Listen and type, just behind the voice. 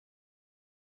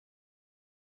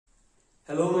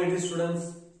Hello my dear students,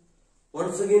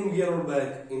 once again we are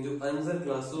back into another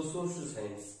class of social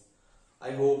science.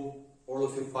 I hope all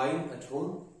of you fine at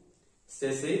home,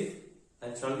 stay safe,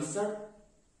 and shall we start?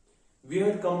 We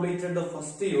had completed the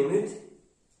first unit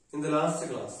in the last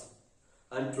class,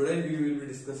 and today we will be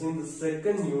discussing the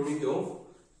second unit of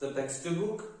the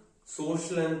textbook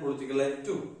Social and Political Life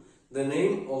 2. The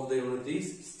name of the unit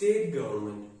is State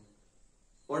Government.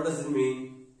 What does it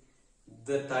mean?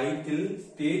 The title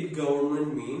state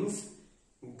government means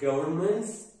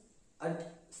governments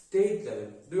at state level.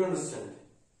 Do you understand?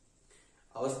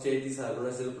 Our state is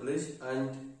Arunachal Pradesh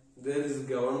and there is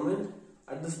government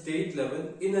at the state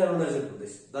level in Arunachal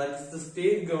Pradesh. That is the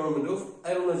state government of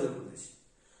Arunachal Pradesh.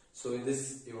 So in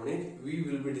this unit we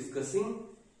will be discussing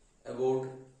about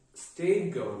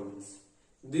state governments.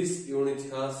 This unit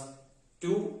has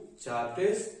two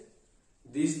chapters.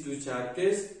 These two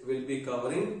chapters will be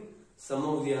covering some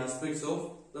of the aspects of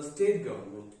the state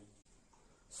government.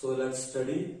 So let's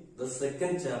study the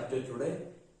second chapter today.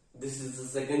 This is the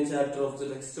second chapter of the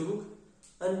textbook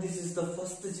and this is the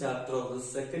first chapter of the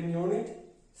second unit,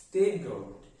 state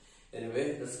government.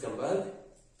 Anyway, let's come back.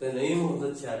 The name of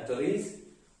the chapter is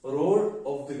Role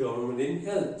of the Government in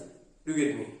Health. Do you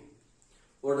get me?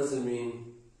 What does it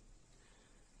mean?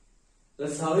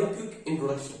 Let's have a quick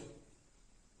introduction.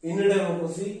 In a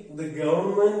democracy, the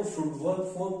government should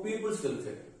work for people's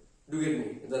welfare. Do you get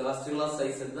me? In the last class I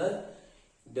said that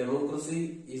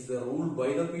democracy is the rule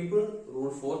by the people, rule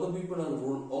for the people and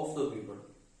rule of the people.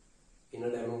 In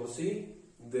a democracy,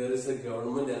 there is a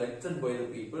government elected by the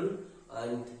people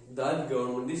and that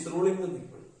government is ruling the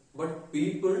people. But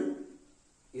people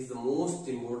is the most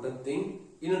important thing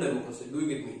in a democracy. Do you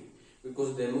get me?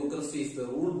 Because democracy is the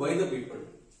rule by the people,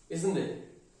 isn't it?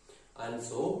 And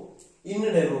so, in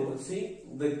a democracy,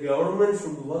 the government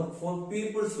should work for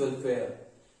people's welfare.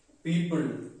 People,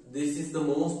 this is the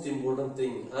most important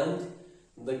thing and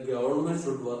the government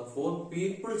should work for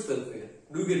people's welfare.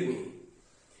 Do you get me?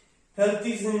 Health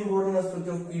is an important aspect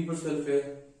of people's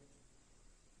welfare.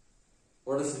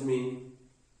 What does it mean?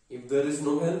 If there is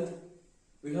no health,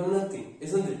 we have nothing,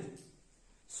 isn't it?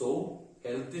 So,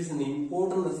 health is an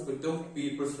important aspect of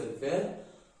people's welfare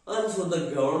and so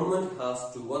the government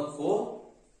has to work for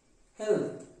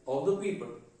health of the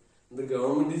people. The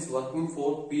government is working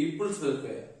for people's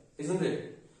welfare, isn't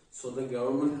it? So the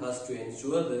government has to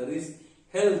ensure there is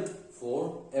health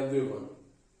for everyone.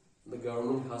 The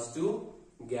government has to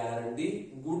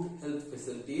guarantee good health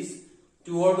facilities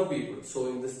to all the people. So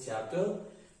in this chapter,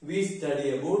 we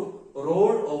study about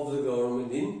role of the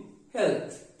government in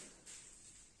health.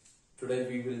 Today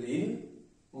we will deal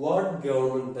what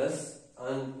government does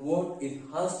and what it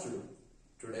has to do.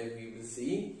 Today we will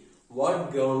see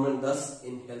what government does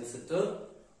in health sector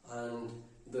and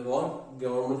what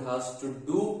government has to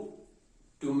do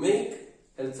to make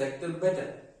health sector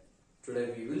better.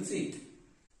 Today we will see it.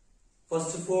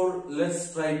 First of all,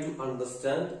 let's try to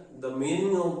understand the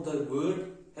meaning of the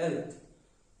word health.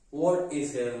 What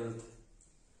is health?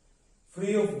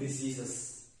 Free of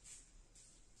diseases.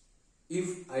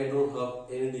 If I don't have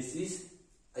any disease,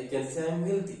 I can say I am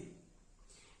healthy.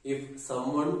 If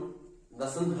someone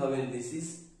doesn't have any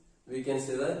disease, we can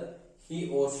say that he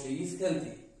or she is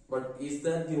healthy. But is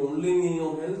that the only meaning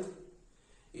of health?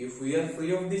 If we are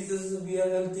free of diseases, we are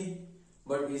healthy.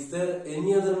 But is there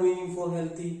any other meaning for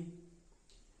healthy?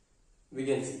 We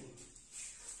can see.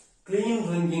 Clean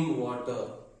drinking water.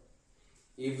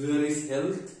 If there is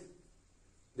health,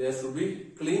 there should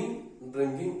be clean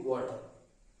drinking water.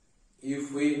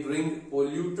 If we drink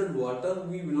polluted water,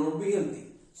 we will not be healthy.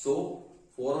 So,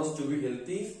 for us to be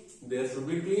healthy, there should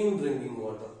be clean drinking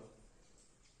water.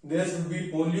 There should be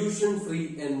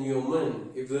pollution-free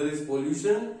environment. If there is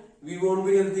pollution, we won't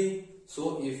be healthy.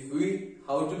 So, if we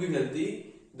have to be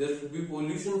healthy, there should be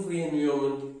pollution-free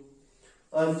environment.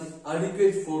 And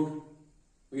adequate food.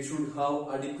 We should have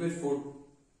adequate food.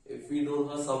 If we don't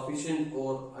have sufficient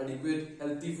or adequate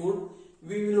healthy food,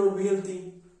 we will not be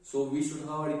healthy. So, we should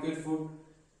have adequate food.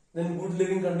 Then good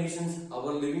living conditions.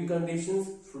 Our living conditions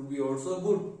should be also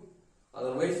good.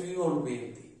 Otherwise, we won't be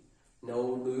healthy.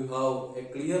 Now, do you have a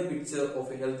clear picture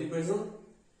of a healthy person?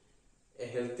 A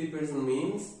healthy person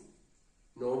means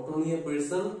not only a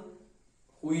person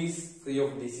who is free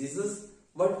of diseases,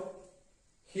 but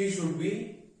he should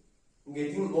be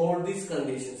getting all these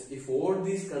conditions. If all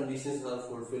these conditions are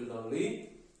fulfilled only,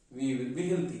 we will be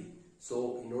healthy.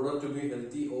 So, in order to be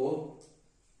healthy or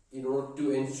in order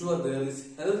to ensure there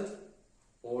is health,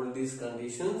 all these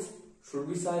conditions should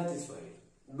be satisfied.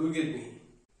 Do you get me?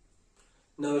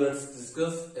 Now let's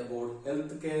discuss about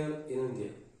healthcare in India.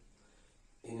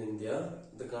 In India,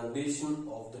 the condition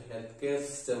of the healthcare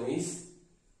system is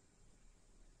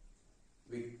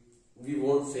we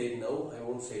won't say it now. I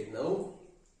won't say it now.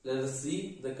 Let us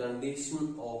see the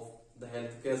condition of the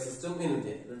healthcare system in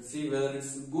India. Let's see whether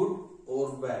it's good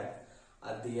or bad.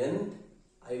 At the end,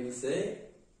 I will say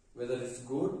whether it's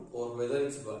good or whether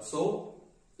it's bad. So,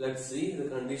 let's see the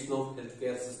condition of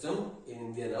healthcare system in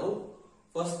India now.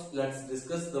 First, let's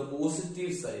discuss the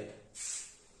positive side.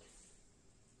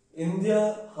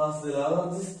 India has the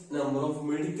largest number of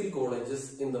medical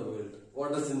colleges in the world.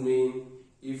 What does it mean?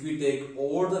 If we take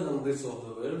all the countries of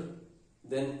the world,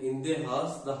 then India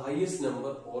has the highest number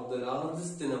or the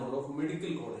largest number of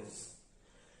medical colleges.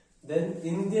 Then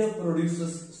India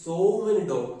produces so many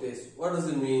doctors. What does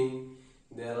it mean?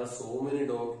 There are so many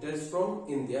doctors from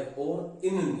India or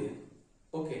in India.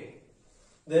 Okay.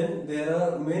 Then there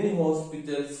are many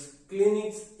hospitals,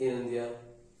 clinics in India.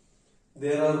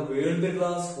 There are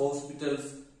world-class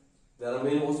hospitals. There are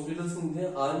many hospitals in India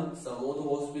and some of the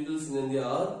hospitals in India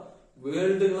are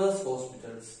world-class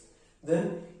hospitals.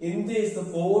 Then India is the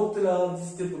fourth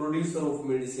largest producer of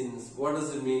medicines. What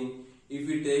does it mean? If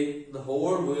we take the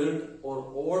whole world or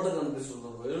all the countries of the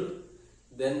world,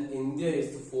 then India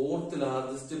is the fourth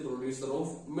largest producer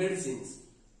of medicines.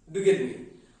 Do you get me?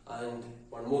 And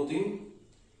one more thing,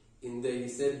 India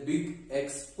is a big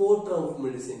exporter of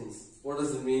medicines. What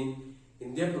does it mean?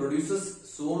 India produces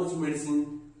so much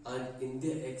medicine and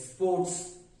India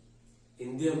exports.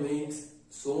 India makes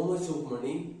so much of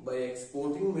money by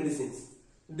exporting medicines.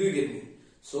 Do you get me?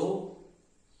 So,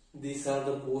 these are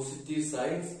the positive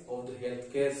sides of the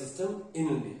healthcare system in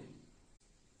India.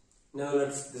 Now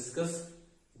let's discuss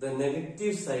the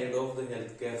negative side of the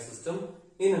healthcare system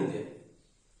in India.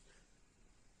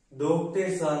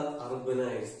 Doctors are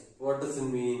urbanized. What does it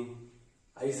mean?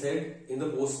 I said in the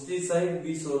positive side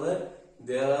we saw that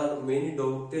there are many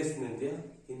doctors in India.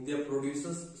 India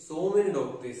produces so many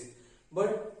doctors.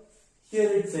 But here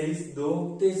it says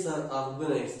doctors are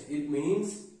urbanized. It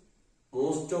means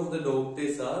most of the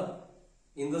doctors are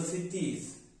in the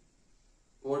cities.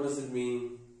 What does it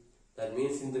mean? That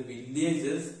means in the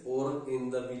villages or in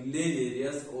the village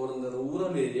areas or in the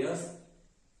rural areas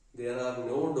there are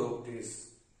no doctors.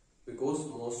 Because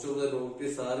most of the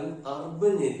doctors are in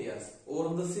urban areas or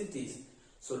in the cities.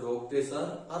 So doctors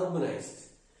are urbanized.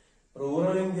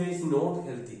 Rural India is not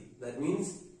healthy. That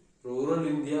means rural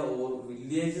India or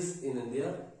villages in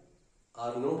India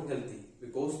are not healthy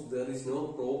because there is no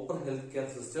proper healthcare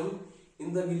system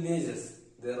in the villages.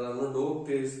 There are no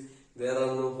doctors, there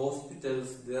are no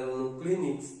hospitals, there are no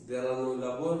clinics, there are no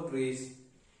laboratories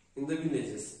in the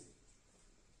villages.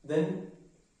 Then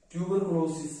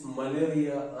tuberculosis,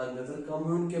 malaria and other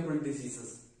communicable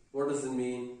diseases. What does it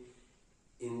mean?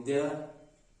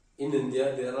 In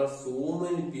India there are so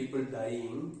many people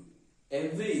dying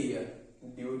every year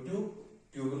due to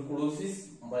tuberculosis,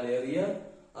 malaria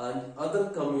and other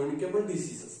communicable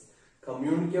diseases.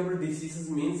 Communicable diseases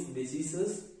means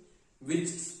diseases which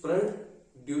spread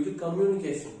due to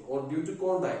communication or due to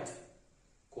contact.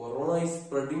 Corona is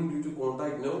spreading due to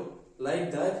contact now.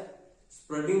 Like that,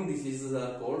 spreading diseases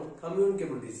are called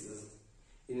communicable diseases.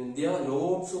 In India,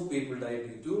 lots of people die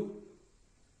due to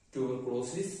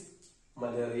tuberculosis,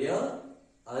 malaria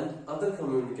and other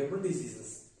communicable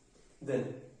diseases.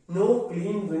 Then, no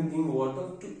clean drinking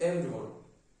water to everyone.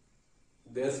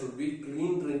 There should be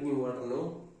clean drinking water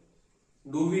now.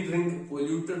 Do we drink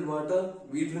polluted water?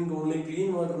 We drink only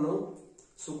clean water now.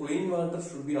 So clean water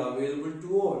should be available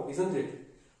to all, isn't it?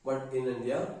 But in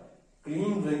India,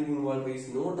 clean drinking water is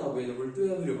not available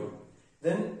to everyone.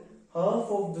 Then half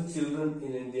of the children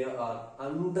in India are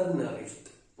undernourished.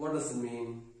 What does it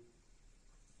mean?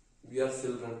 We are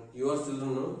children. You are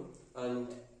children now, and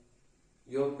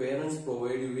your parents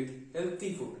provide you with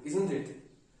healthy food, isn't it?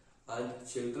 And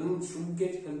children should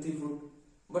get healthy food.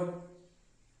 But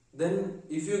then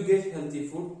if you get healthy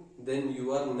food, then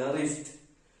you are nourished.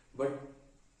 But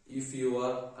if you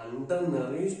are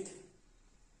undernourished,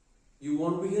 you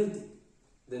won't be healthy.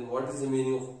 Then what is the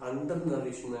meaning of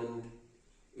undernourishment?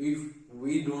 If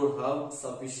we don't have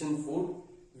sufficient food,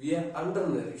 we are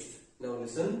undernourished. Now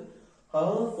listen,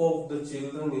 half of the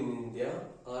children in India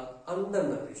are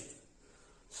undernourished.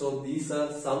 So these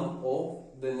are some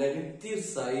of the negative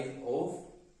side of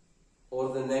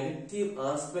or the negative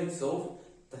aspects of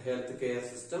the healthcare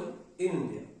system in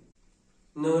India.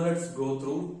 Now let's go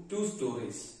through two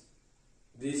stories.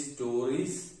 These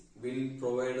stories will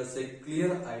provide us a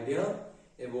clear idea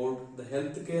about the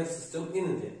healthcare system in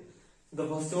India. The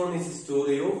first one is the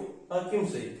story of Hakim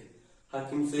Sheikh.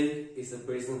 Hakim Sheikh is a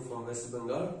person from West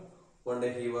Bengal. One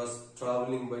day he was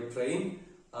traveling by train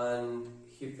and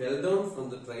he fell down from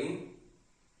the train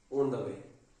on the way.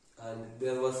 And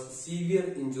there was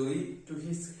severe injury to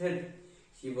his head.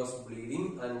 he was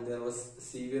bleeding and there was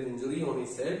severe injury on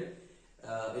his head.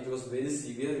 It was very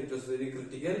severe, it was very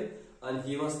critical, and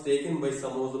he was taken by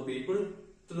some of the people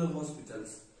to the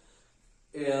hospitals.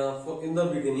 In the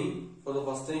beginning, for the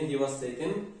first time, he was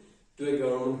taken to a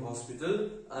government hospital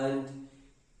and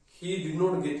he did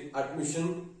not get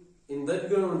admission in that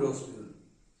government hospital.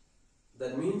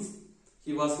 That means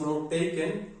he was not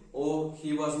taken or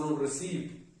he was not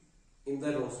received in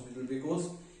that hospital because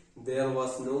there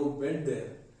was no bed there,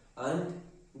 and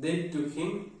they took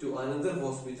him to another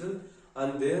hospital,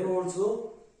 and there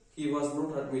also he was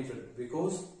not admitted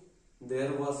because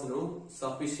there was no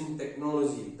sufficient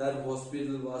technology. That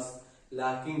hospital was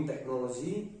lacking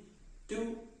technology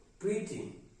to treat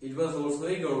him. It was also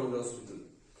a government hospital,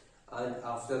 and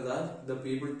after that the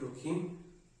people took him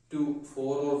to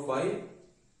 4 or 5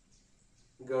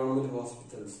 government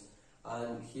hospitals,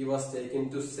 and he was taken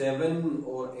to 7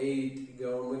 or 8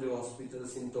 government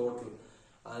hospitals in total,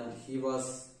 and he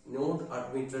was not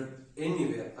admitted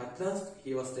anywhere. At last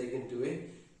he was taken to a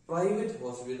private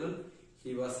hospital.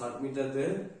 He was admitted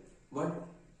there, but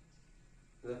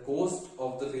the cost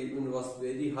of the treatment was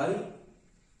very high.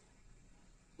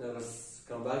 Now let's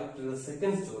come back to the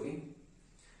second story.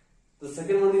 The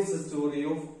second one is the story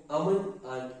of Aman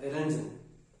and Ranjan.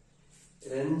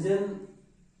 Ranjan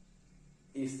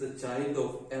is the child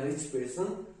of a rich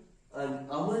person and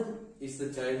Aman is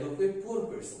the child of a poor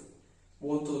person.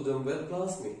 Both of them were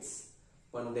classmates.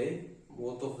 One day,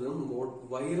 both of them got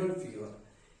viral fever.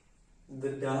 The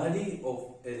daddy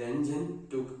of Ranjan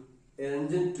took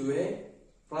Ranjan to a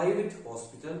private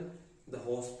hospital. The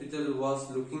hospital was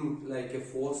looking like a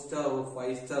 4-star or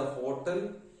 5-star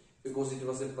hotel because it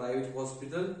was a private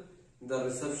hospital. The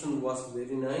reception was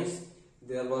very nice.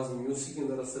 There was music in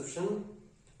the reception,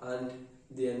 and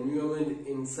the environment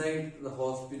inside the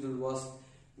hospital was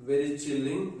very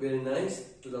chilling, very nice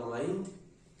to the mind,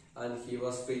 and he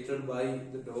was treated by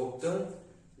the doctor.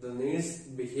 The nurse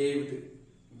behaved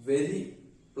very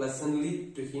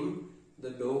pleasantly to him.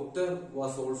 The doctor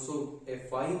was also a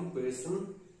fine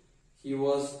person. He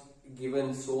was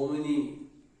given so many,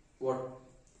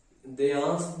 they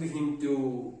asked him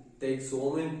to take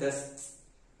so many tests.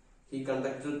 He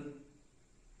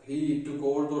took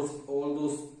all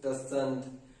those tests,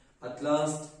 and at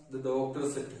last the doctor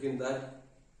said to him that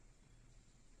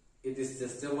it is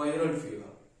just a viral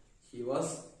fever. He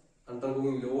was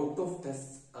undergoing lot of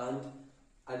tests, and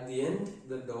at the end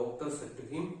the doctor said to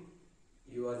him,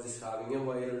 you are just having a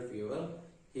viral fever.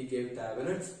 He gave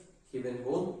tablets, he went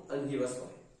home, and he was fine.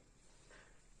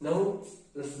 Now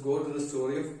let's go to the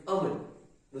story of Aman.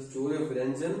 The story of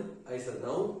Ranjan I said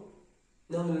now.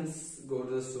 Now let's go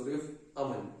to the story of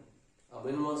Aman.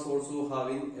 Aman was also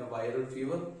having a viral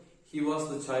fever. He was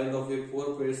the child of a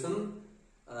poor person,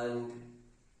 and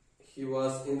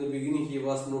in the beginning he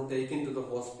was not taken to the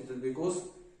hospital because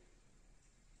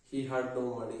he had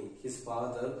no money. His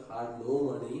father had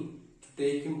no money to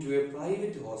take him to a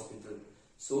private hospital.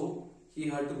 So he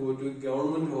had to go to a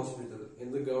government hospital.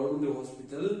 In the government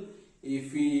hospital,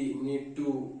 if we need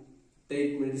to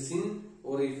take medicine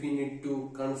or if we need to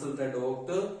consult a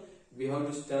doctor, we have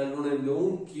to stand on a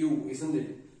long queue, isn't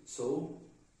it? So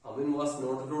Aman was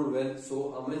not at all well.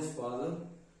 So Aman's father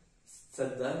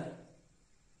said that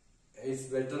it's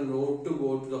better not to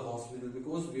go to the hospital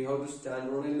because we have to stand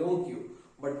on a long queue.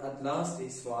 But at last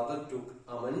his father took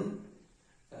Aman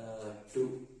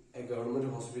to a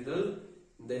government hospital.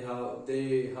 They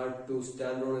had to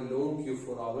stand on a long queue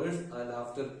for hours, and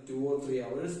after 2 or 3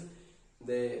 hours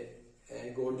they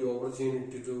got the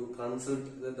opportunity to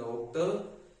consult the doctor.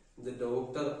 The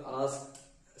doctor asked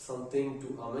something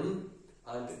to Aman,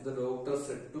 and the doctor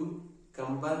said to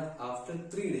come back after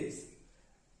 3 days.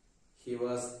 He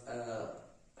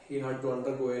had to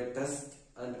undergo a test,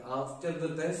 and after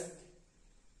the test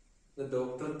the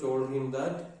doctor told him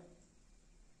that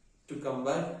to come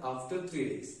back after 3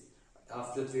 days.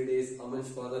 After 3 days, Aman's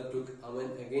father took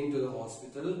Aman again to the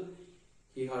hospital.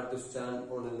 He had to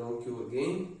stand on a long queue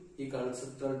again. He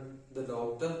consulted the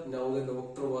doctor. Now the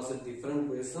doctor was a different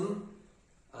person,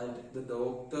 and the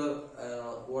doctor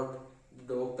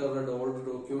read all the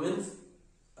documents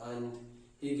and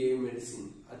he gave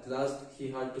medicine. At last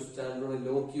he had to stand on a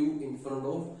long queue in front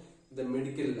of the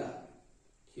medical lab.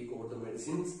 He got the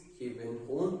medicines, he went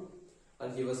home,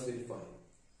 and he was very fine.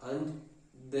 And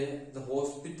the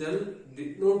hospital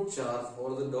did not charge,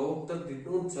 or the doctor did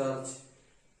not charge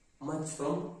much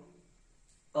from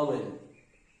Aman.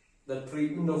 The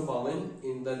treatment of Aman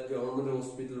in that government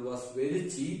hospital was very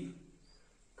cheap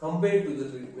compared to the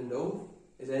treatment of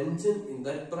Ranjan in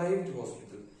that private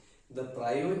hospital. The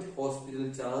private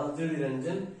hospital charged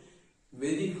Ranjan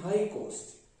very high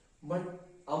cost, but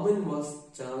Amin was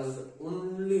charged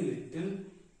only little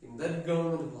in that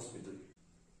government hospital.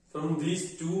 From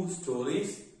these two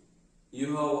stories,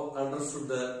 you have understood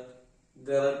that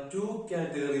there are two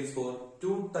categories or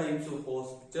two types of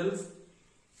hospitals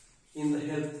in the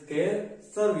healthcare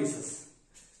services.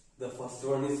 The first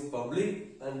one is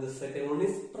public and the second one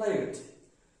is private.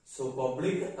 So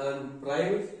public and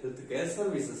private healthcare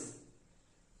services.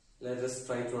 Let us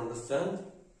try to understand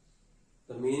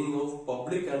the meaning of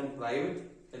public and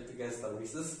private healthcare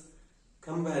services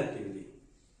comparatively.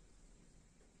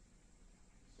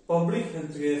 Public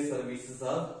healthcare services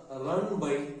are run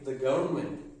by the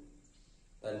government.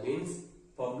 That means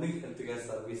public healthcare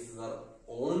services are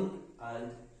owned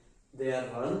and they are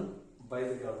run by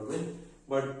the government,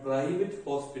 but private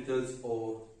hospitals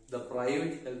or the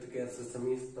private healthcare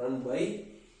system is run by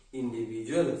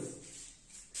individuals.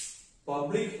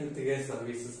 Public healthcare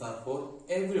services are for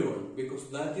everyone because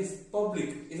that is public,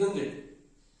 isn't it?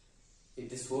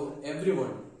 It is for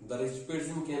everyone. The rich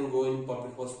person can go in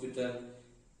public hospital,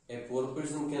 a poor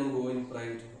person can go in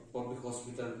public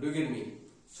hospital. Do you get me?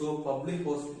 So public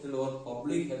hospital or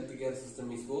public healthcare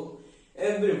system is for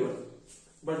everyone.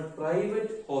 But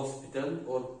private hospital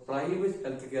or private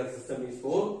healthcare system is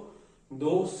for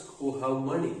those who have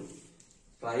money.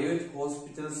 Private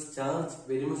hospitals charge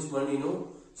very much money, no?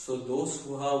 So those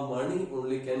who have money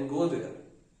only can go there.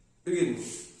 Do you get me?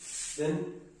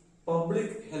 Then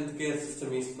public healthcare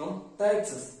system is from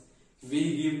taxes.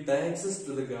 We give taxes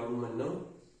to the government, no?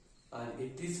 And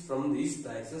it is from these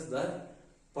taxes that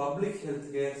public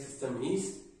healthcare system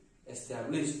is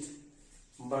established.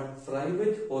 But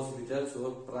private hospitals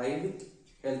or private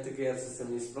healthcare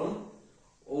system is from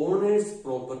owner's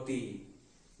property.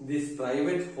 This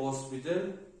private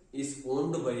hospital is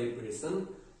owned by a person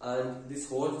and this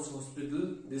private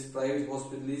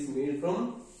hospital is made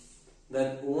from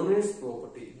that owner's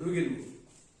property. Do you get me?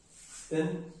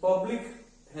 Then public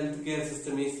healthcare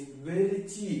system is very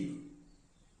cheap.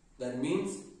 That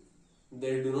means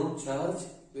they do not charge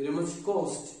very much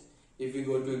cost. If you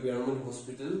go to a government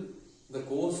hospital, the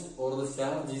cost or the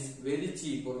charge is very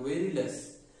cheap or very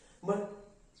less. But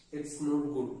it's not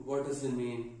good. What does it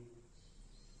mean?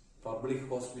 Public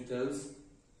hospitals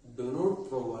do not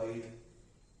provide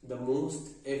the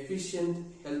most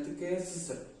efficient healthcare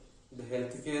system. The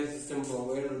healthcare system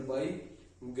provided by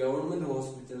government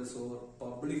hospitals or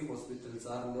public hospitals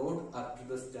are not up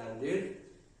to the standard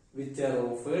which are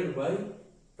offered by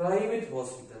private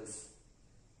hospitals.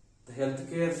 The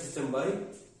healthcare system by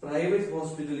private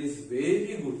hospital is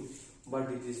very good, but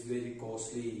it is very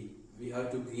costly. We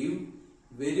have to give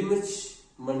very much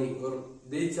money or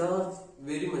they charge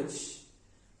very much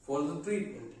for the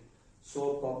treatment.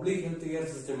 So public healthcare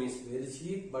system is very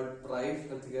cheap, but private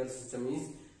healthcare system is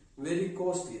very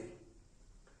costlier.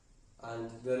 And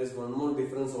there is one more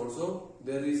difference also.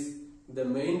 The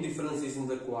main difference is in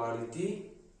the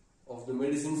quality of the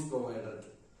medicines provided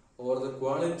or the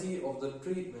quality of the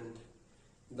treatment.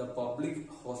 The public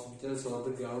hospitals or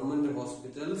the government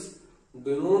hospitals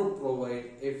do not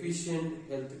provide efficient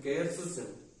healthcare system.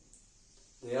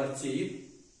 They are cheap,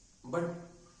 but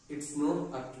it's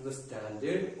not up to the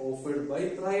standard offered by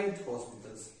private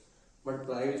hospitals. But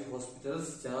private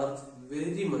hospitals charge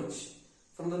very much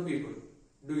from the people.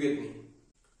 Do you get me?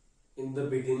 In the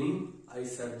beginning, I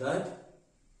said that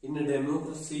in a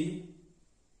democracy,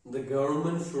 the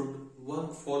government should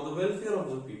work for the welfare of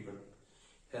the people.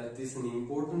 Health is an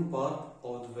important part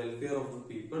of the welfare of the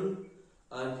people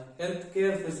and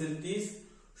healthcare facilities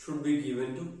should be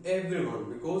given to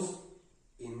everyone because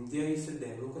India is a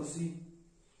democracy.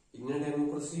 In a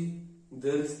democracy,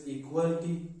 there is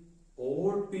equality.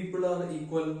 All people are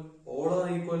equal. All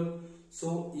are equal.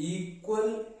 So,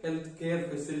 equal healthcare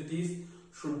facilities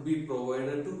should be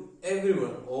provided to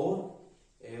everyone or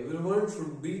everyone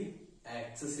should be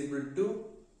accessible to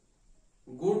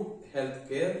good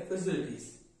healthcare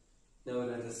facilities. Now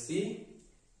let us see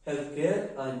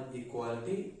healthcare and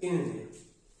equality in India.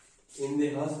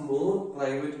 India has more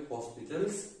private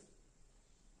hospitals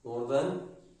more than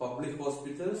public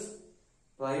hospitals.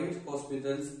 Private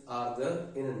hospitals are there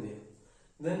in India.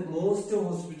 Then most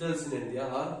hospitals in India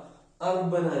are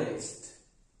urbanized.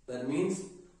 That means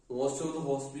most of the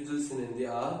hospitals in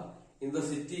India are in the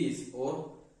cities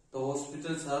or the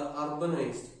hospitals are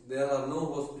urbanized. There are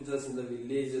no hospitals in the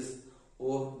villages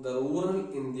or the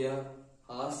rural India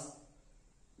has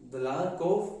the lack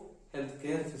of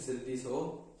healthcare facilities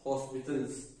or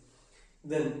hospitals.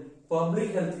 Then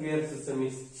public healthcare system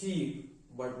is cheap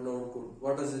but not good.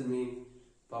 What does it mean?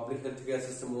 Public healthcare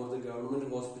system or the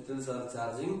government hospitals are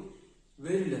charging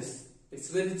very less. It's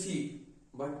very cheap,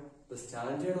 but the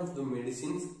standard of the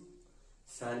medicines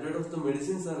Standard of the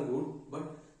medicines are good, but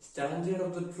standard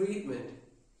of the treatment,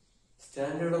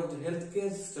 standard of the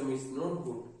healthcare system is not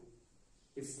good.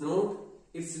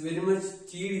 It's very much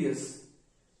tedious.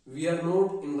 We are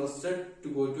not interested to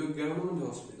go to a government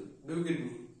hospital. Do you get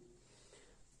me?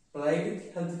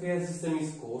 Private healthcare system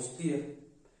is costlier.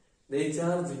 They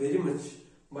charge very much,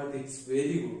 but it's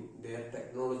very good. Their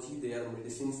technology, their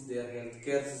medicines, their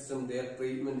healthcare system, their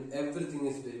treatment, everything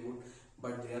is very good,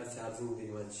 but they are charging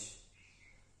very much.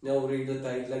 Now read the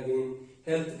title again.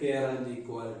 Healthcare and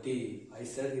equality. I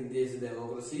said India is a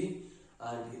democracy,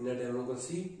 and in a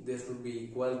democracy there should be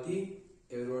equality.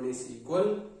 Everyone is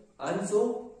equal, and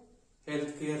so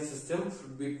healthcare system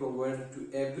should be provided to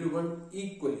everyone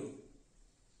equally.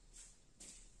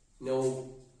 Now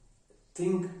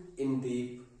think in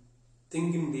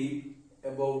deep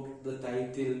about the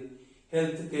title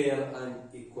Healthcare and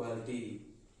Equality.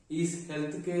 Is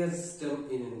healthcare system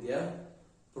in India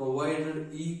provided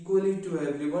equally to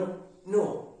everyone?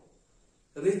 No.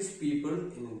 Rich people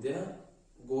in India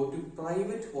go to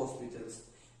private hospitals.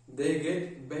 They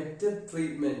get better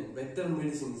treatment, better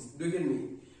medicines. Do you get me?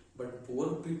 But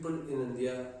poor people in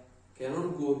India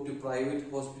cannot go to private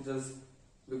hospitals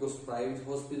because private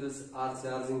hospitals are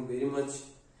charging very much.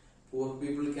 Poor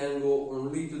people can go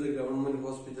only to the government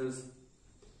hospitals.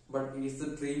 But is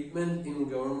the treatment in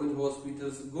government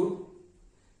hospitals good?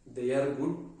 They are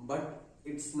good, but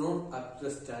it's not up to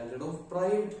the standard of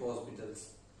private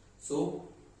hospitals. So,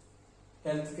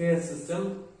 healthcare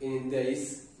system in India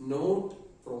is not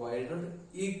provided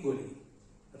equally.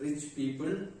 Rich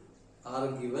people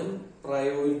are given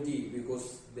priority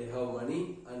because they have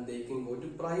money and they can go to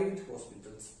private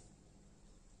hospitals.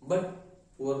 But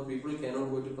poor people cannot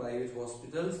go to private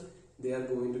hospitals. They are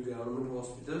going to government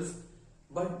hospitals.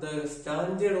 But the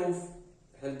standard of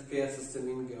healthcare system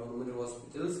in government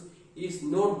hospitals is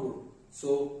not good.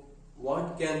 So,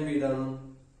 what can be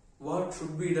done? What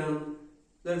should be done?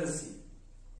 Let us see.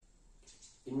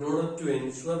 In order to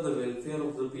ensure the welfare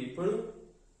of the people,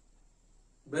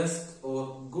 best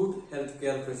or good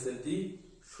healthcare facility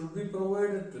should be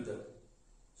provided to them.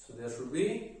 So, there should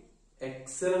be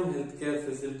excellent healthcare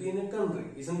facility in a country,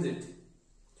 isn't it?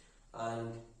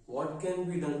 And what can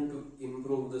be done to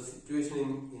improve the situation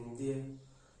in India?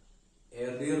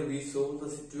 Earlier we saw the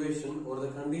situation or the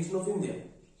condition of India.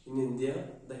 In India,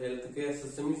 the healthcare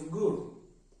system is good,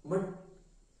 but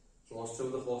most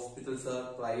of the hospitals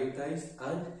are privatized,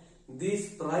 and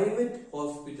these private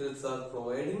hospitals are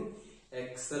providing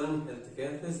excellent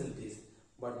healthcare facilities,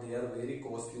 but they are very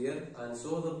costlier, and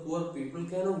so the poor people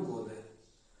cannot go there.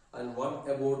 And what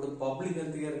about the public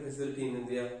healthcare facility in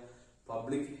India?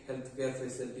 Public healthcare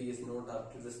facility is not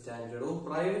up to the standard of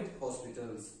private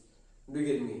hospitals. Do you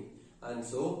get me? And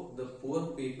so the poor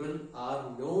people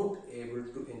are not able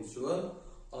to ensure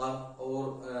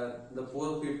the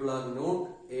poor people are not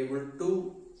able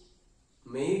to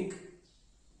make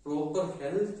proper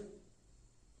health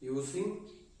using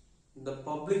the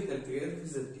public healthcare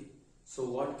facility. So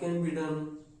what can be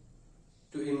done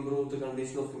to improve the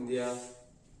condition of India?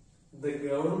 The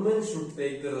government should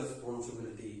take the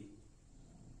responsibility.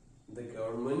 The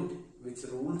government which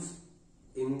rules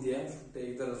India should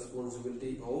take the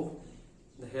responsibility of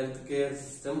the healthcare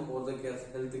system or the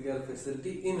healthcare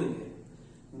facility in India.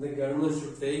 The government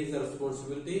should take the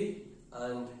responsibility,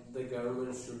 and the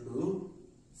government should do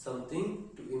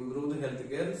something to improve the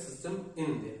healthcare system in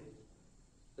India.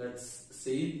 Let's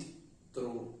see it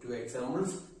through two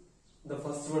examples. The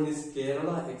first one is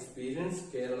Kerala experience.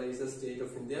 Kerala is a state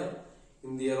of India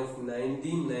in the year of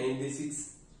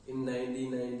 1996. In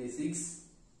 1996,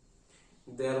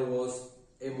 there was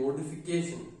a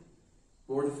modification.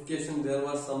 There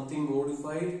was something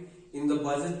modified in the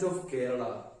budget of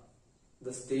Kerala.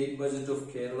 The state budget of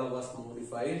Kerala was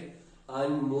modified,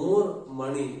 and more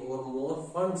money or more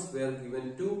funds were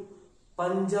given to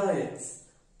panchayats.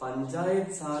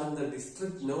 Panchayats are in the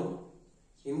district now.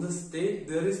 In the state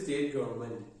there is state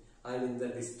government, and in the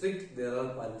district there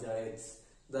are panchayats.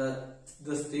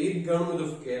 The state government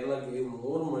of Kerala gave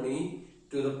more money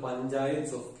to the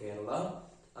panchayats of Kerala,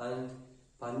 and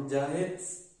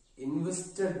panchayats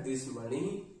invested this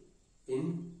money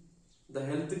in the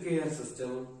healthcare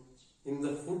system, in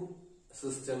the food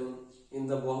system, in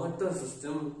the water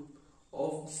system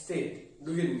of the state.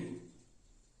 Do you get me?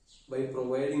 By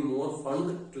providing more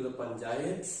fund to the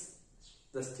panchayats,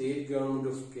 the state government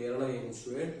of Kerala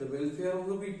ensured the welfare of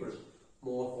the people.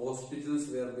 More hospitals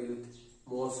were built,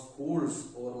 more schools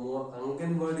or more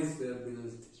Anganwadis were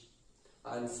built,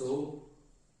 and so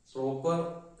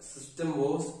proper system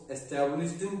was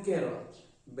established in Kerala.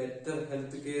 Better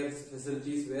healthcare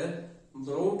facilities were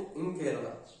brought in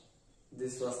Kerala.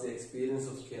 This was the experience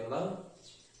of Kerala.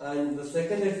 And the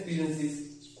second experience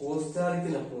is Costa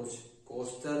Rican approach.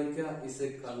 Costa Rica is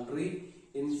a country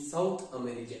in South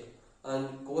America,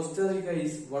 and Costa Rica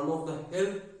is one of the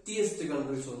healthiest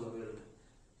countries of the world.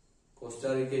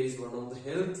 Costa Rica is one of the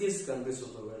healthiest countries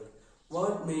of the world.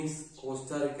 What makes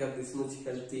Costa Rica this much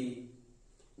healthy?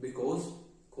 Because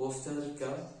Costa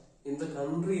Rica, in the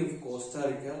country of Costa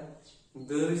Rica,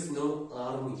 there is no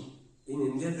army. In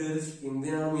India there is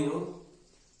Indian army, no?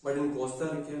 But in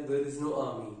Costa Rica there is no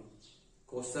army.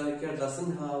 Costa Rica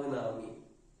doesn't have an army.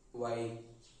 Why?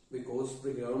 Because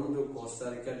the government of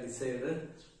Costa Rica decided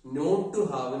not to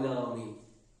have an army.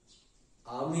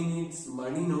 Army needs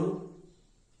money, no?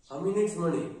 Army needs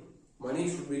money. Money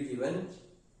should be given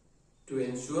to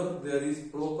ensure there is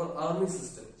proper army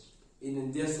system. In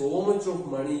India, so much of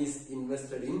money is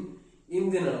invested in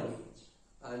Indian army,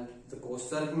 and the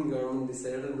Costa Rican government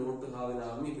decided not to have an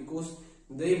army because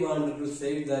they wanted to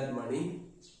save that money,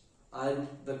 and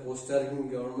the Costa Rican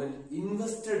government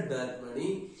invested that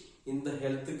money in the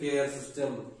healthcare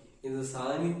system, in the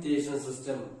sanitation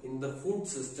system, in the food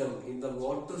system, in the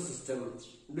water system.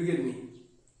 Do you get me?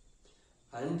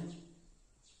 And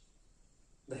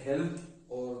the health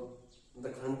or the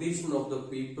condition of the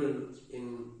people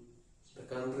in the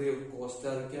country of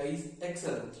Costa Rica is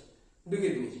excellent. Do you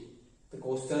get me? The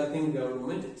Costa Rican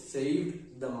government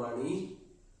saved the money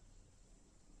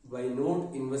by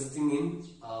not investing in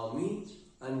army,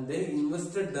 and they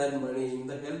invested that money in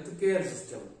the healthcare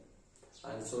system.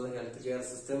 And so the healthcare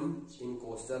system in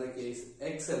Costa Rica is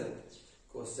excellent.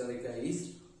 Costa Rica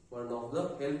is one of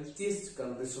the healthiest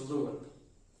countries of the world.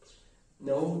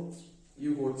 Now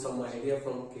you got some idea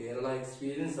from Kerala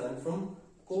experience and from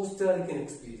Costa Rican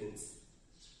experience.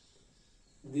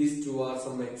 These two are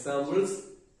some examples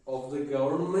of the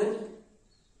government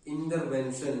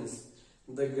interventions.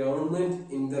 The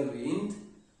government intervened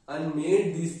and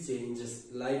made these changes,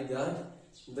 like that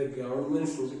the government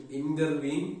should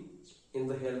intervene in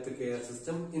the healthcare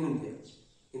system in India.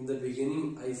 In the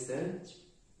beginning I said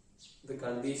the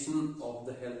condition of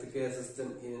the healthcare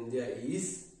system in India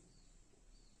is,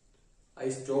 I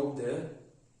stopped there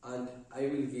and I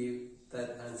will give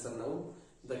that answer now.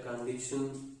 The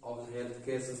condition of the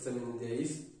healthcare system in India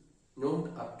is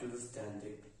not up to the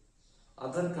standard.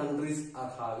 Other countries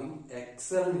are having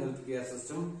excellent healthcare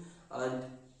system, and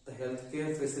the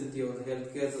healthcare facility or the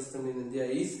healthcare system in India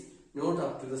is not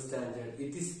up to the standard.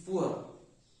 It is poor.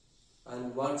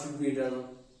 And what should be done?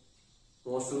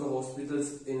 Most of the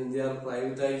hospitals in India are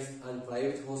privatized, and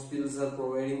private hospitals are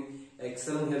providing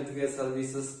excellent healthcare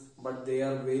services, but they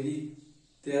are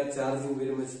charging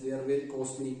very much. They are very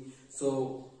costly.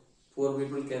 So poor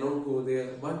people cannot go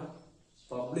there. But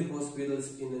public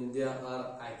hospitals in India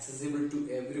are accessible to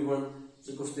everyone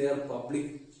because they are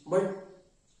public. But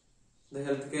the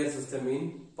healthcare system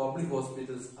in public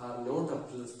hospitals are not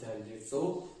up to the standard.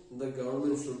 So the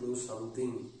government should do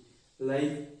something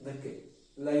like the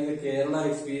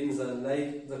Kerala experience and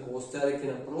like the Costa Rican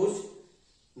approach.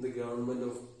 The government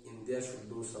of India should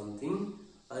do something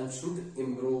and should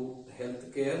improve the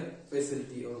healthcare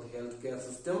facility or the healthcare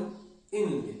system in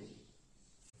India.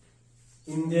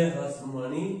 India has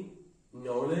money,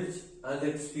 knowledge and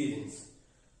experience,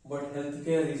 but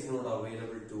healthcare is not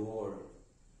available to all.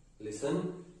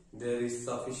 Listen, there is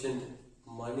sufficient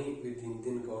money with the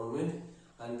Indian government,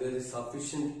 and there is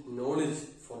sufficient knowledge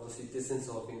for the citizens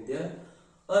of India,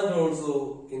 and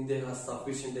also India has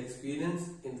sufficient experience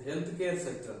in the healthcare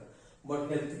sector,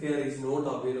 but healthcare is not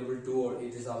available to all.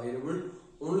 It is available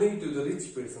only to the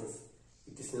rich persons.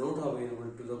 It is not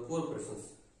available to the poor persons.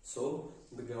 So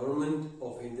the government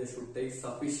of India should take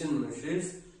sufficient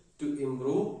measures to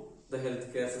improve the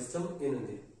healthcare system in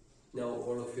India. Now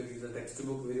all of you read the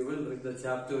textbook very well, read the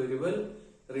chapter very well,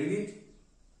 read it,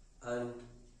 and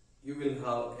you will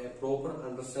have a proper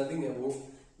understanding about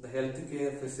the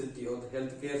healthcare facility or the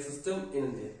healthcare system in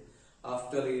India.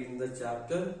 After reading the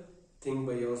chapter, think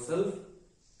by yourself.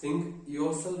 Think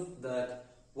yourself that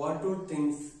what all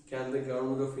things can the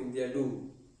government of India do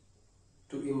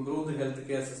to improve the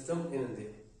healthcare system in India.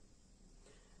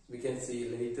 We can see you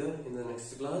later in the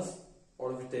next class.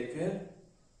 All of you take care.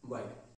 Bye.